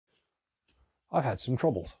I've had some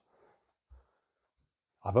troubles.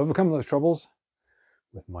 I've overcome those troubles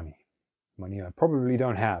with money. Money I probably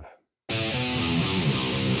don't have.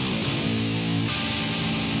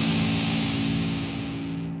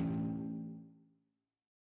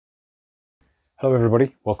 Hello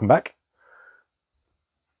everybody, welcome back.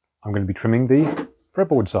 I'm going to be trimming the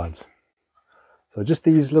fretboard sides. So just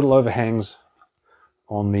these little overhangs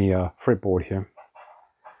on the fretboard here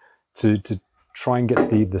to try and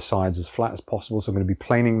get the sides as flat as possible. So I'm going to be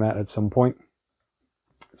planing that at some point.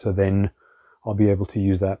 So then I'll be able to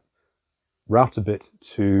use that router bit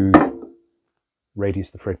to radius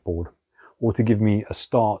the fretboard, or to give me a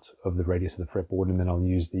start of the radius of the fretboard, and then I'll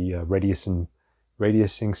use the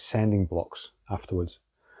radiusing sanding blocks afterwards.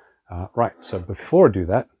 Right, so before I do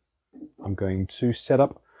that, I'm going to set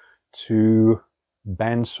up to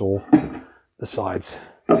bandsaw the sides.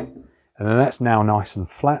 And then that's now nice and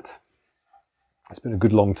flat. It's been a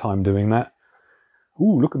good long time doing that.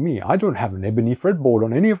 Ooh, look at me. I don't have an ebony fretboard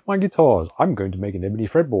on any of my guitars. I'm going to make an ebony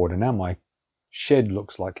fretboard, and now my shed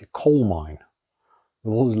looks like a coal mine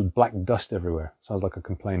with all this black dust everywhere. Sounds like I'm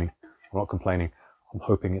complaining. I'm not complaining. I'm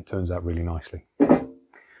hoping it turns out really nicely.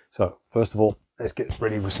 So first of all, let's get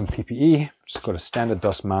ready with some PPE. Just got a standard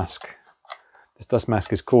dust mask. This dust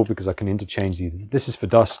mask is cool because I can interchange these. This is for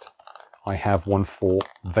dust. I have one for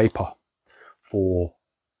vapor, for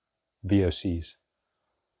VOCs.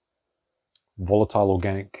 Volatile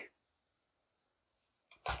organic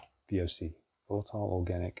VOC. Volatile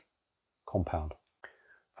organic compound.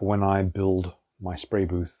 For when I build my spray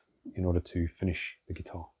booth in order to finish the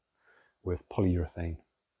guitar with polyurethane.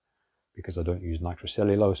 Because I don't use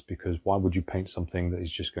nitrocellulose, because why would you paint something that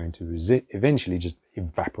is just going to eventually just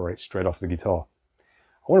evaporate straight off the guitar?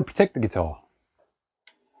 I want to protect the guitar.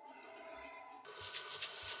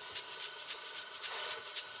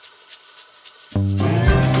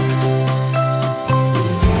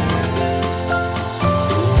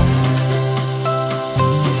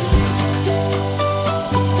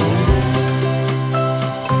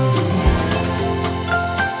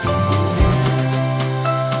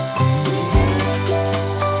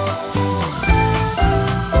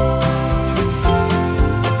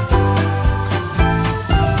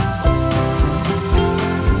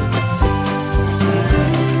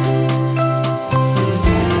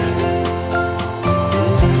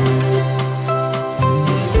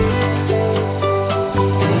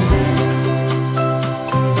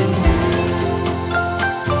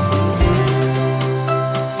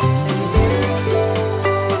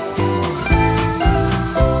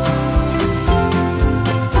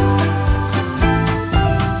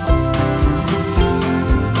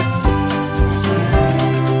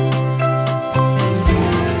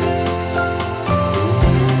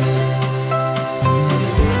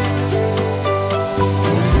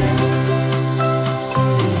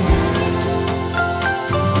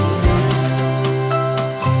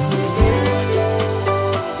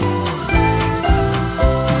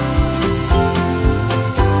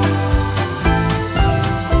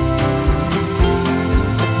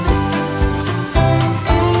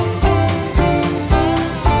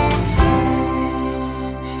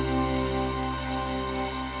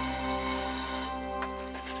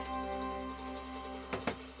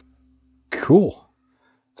 Cool.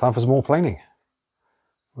 Time for some more planing.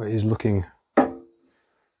 It is looking a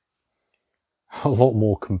lot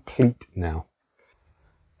more complete now.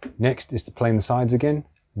 Next is to plane the sides again.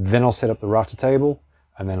 Then I'll set up the router table,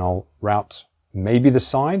 and then I'll route maybe the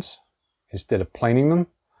sides instead of planing them.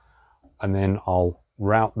 And then I'll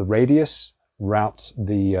route the radius, route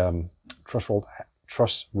the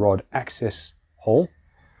truss rod access hole,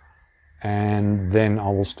 and then I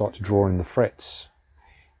will start to draw in the frets.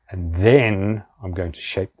 And then I'm going to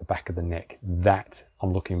shape the back of the neck. That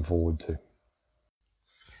I'm looking forward to.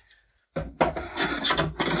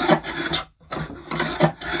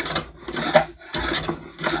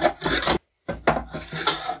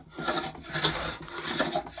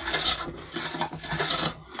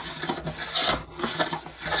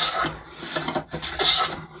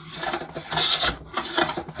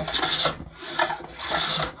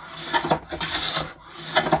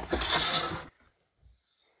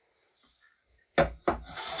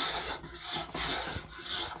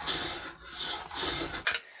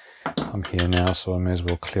 I'm here now, so I may as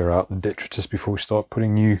well clear out the detritus before we start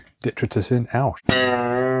putting new detritus in. Ouch.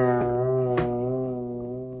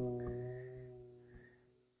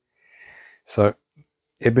 So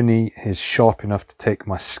ebony is sharp enough to take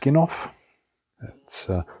my skin off. That's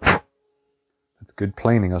good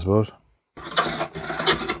planing, I suppose.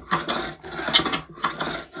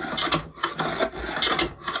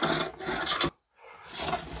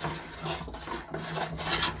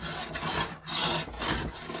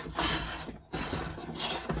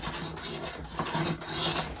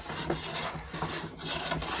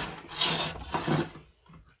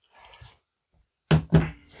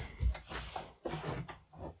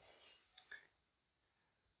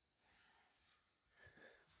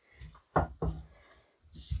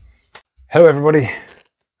 Hello everybody.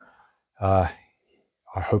 I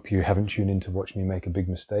hope you haven't tuned in to watch me make a big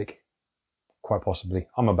mistake. Quite possibly.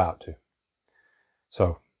 I'm about to.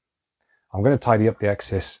 So I'm going to tidy up the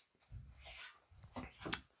access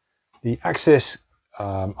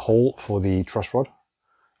hole for the truss rod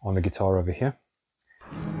on the guitar over here.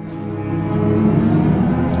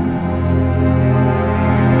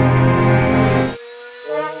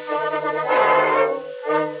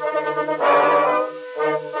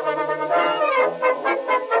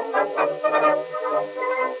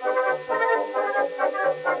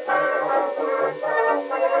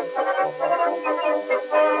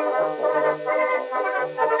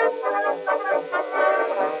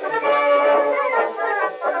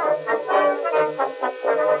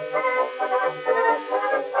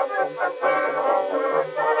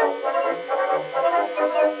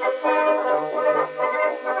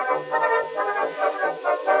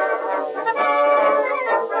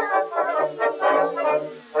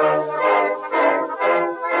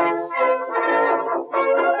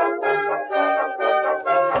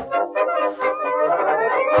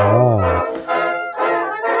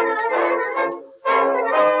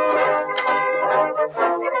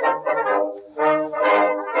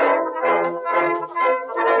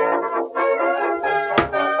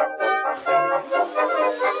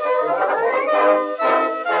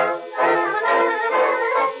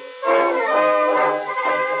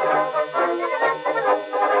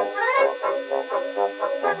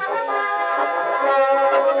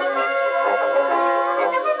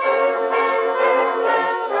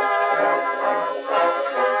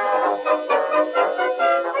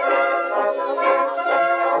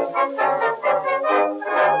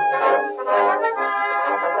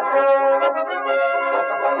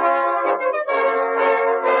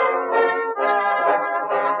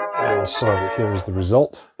 So here is the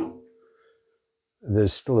result.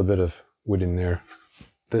 There's still a bit of wood in there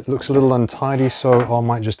that looks a little untidy, so I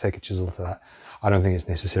might just take a chisel to that. I don't think it's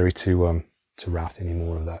necessary to route any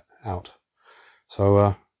more of that out.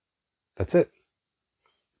 So that's it.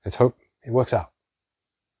 Let's hope it works out.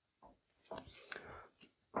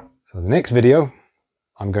 So the next video,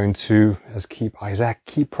 I'm going to, as I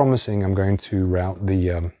keep promising, I'm going to route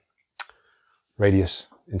the radius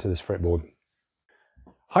into this fretboard.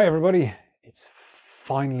 Hi everybody, it's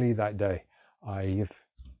finally that day. I've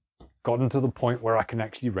gotten to the point where I can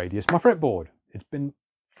actually radius my fretboard. It's been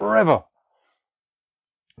forever.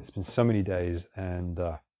 It's been so many days, and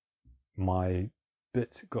my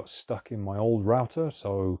bit got stuck in my old router,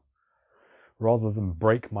 so rather than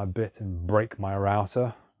break my bit and break my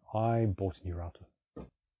router, I bought a new router.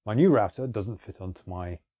 My new router doesn't fit onto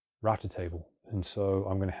my router table, and so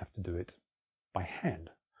I'm going to have to do it by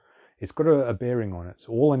hand. It's got a bearing on it,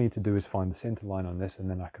 so all I need to do is find the center line on this, and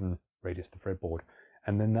then I can radius the fretboard,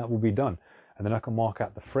 and then that will be done. And then I can mark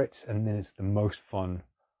out the frets, and then it's the most fun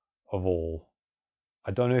of all. I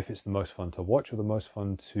don't know if it's the most fun to watch or the most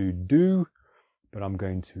fun to do, but I'm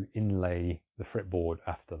going to inlay the fretboard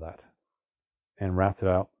after that and route it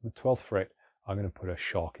out. The 12th fret, I'm going to put a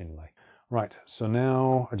shark inlay. Right, so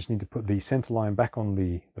now I just need to put the center line back on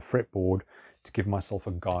the fretboard to give myself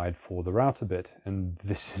a guide for the router bit, and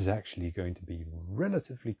this is actually going to be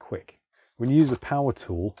relatively quick. When you use a power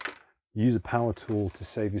tool, use a power tool to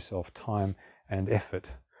save yourself time and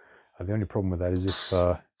effort. The only problem with that is if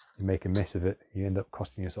you make a mess of it, you end up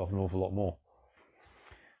costing yourself an awful lot more.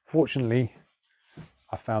 Fortunately,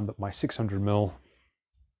 I found that my 600mm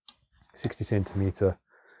 60 centimeter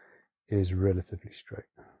is relatively straight.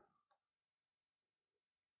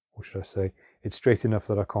 Or should I say, it's straight enough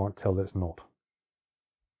that I can't tell that it's not.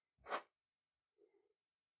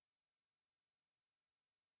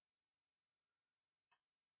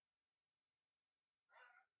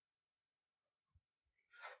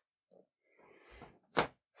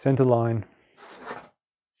 Center line.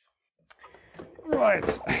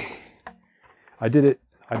 Right. I did it.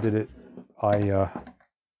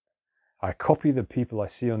 I copy the people I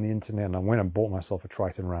see on the internet, and I went and bought myself a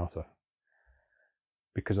Triton router.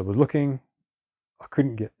 Because I was looking, I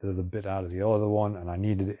couldn't get the bit out of the other one, and I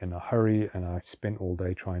needed it in a hurry, and I spent all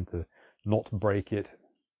day trying to not break it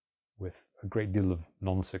with a great deal of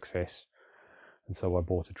non-success. And so I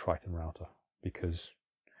bought a Triton router, because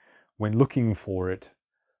when looking for it,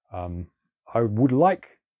 I would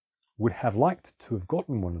have liked to have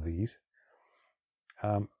gotten one of these,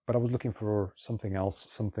 but I was looking for something else,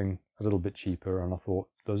 something a little bit cheaper, and I thought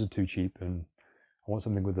those are too cheap, and I want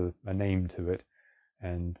something with a name to it,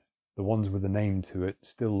 and the ones with a name to it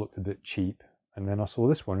still looked a bit cheap. And then I saw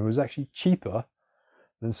this one, it was actually cheaper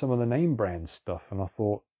than some of the name brand stuff, and I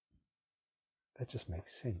thought that just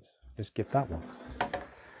makes sense, let's get that one.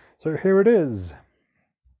 So here it is.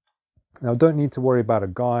 Now don't need to worry about a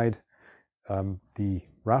guide. The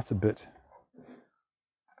router bit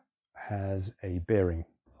has a bearing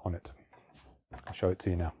on it. I'll show it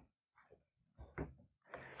to you now.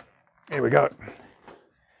 Here we go.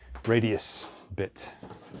 Radius bit.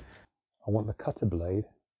 I want the cutter blade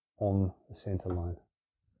on the center line.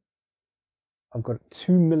 I've got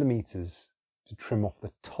 2 millimeters to trim off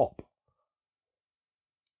the top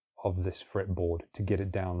of this fretboard to get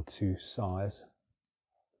it down to size.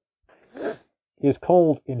 It's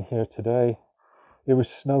cold in here today. It was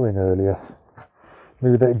snowing earlier.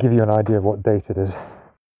 Maybe that'll give you an idea of what date it is.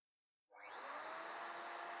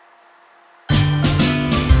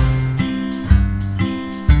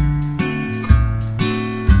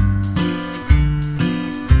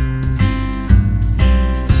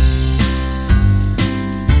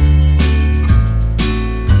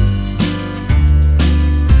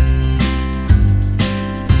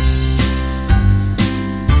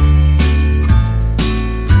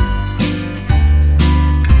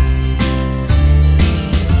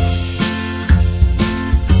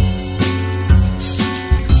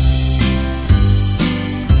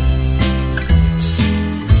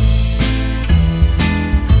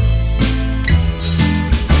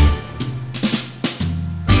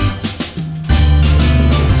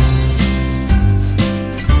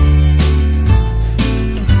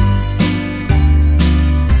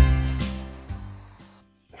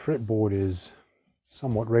 Fretboard is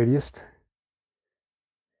somewhat radiused,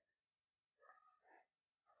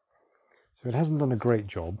 so it hasn't done a great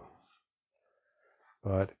job,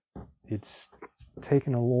 but it's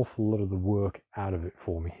taken an awful lot of the work out of it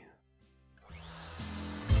for me.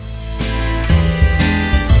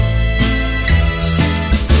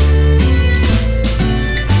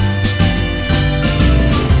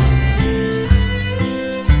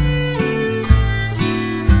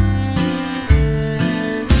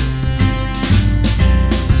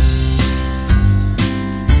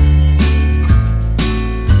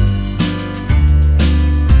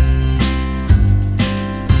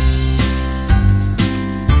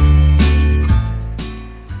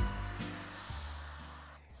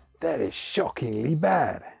 That is shockingly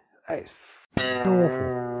bad. That is awful.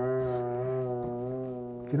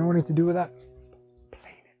 Do you know what I need to do with that?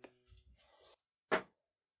 Plane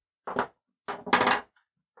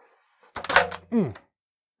it.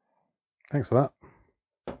 Thanks for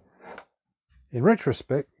that. In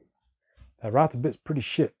retrospect, that router bit's pretty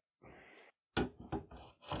shit.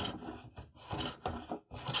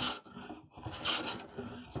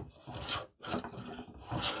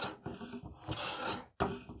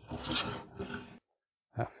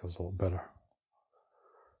 That feels a lot better.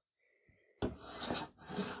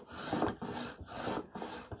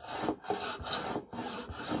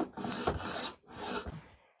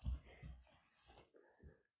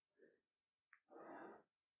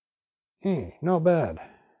 Not bad.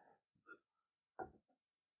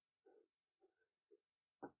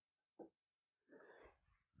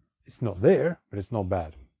 It's not there, but it's not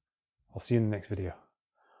bad. I'll see you in the next video.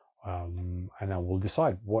 And I will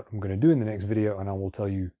decide what I'm going to do in the next video, and I will tell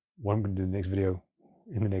you what I'm going to do in the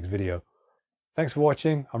next video. Thanks for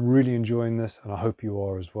watching. I'm really enjoying this, and I hope you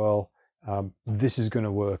are as well. This is going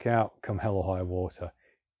to work out come hell or high water,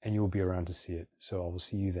 and you'll be around to see it. So I will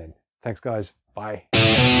see you then. Thanks, guys. Bye.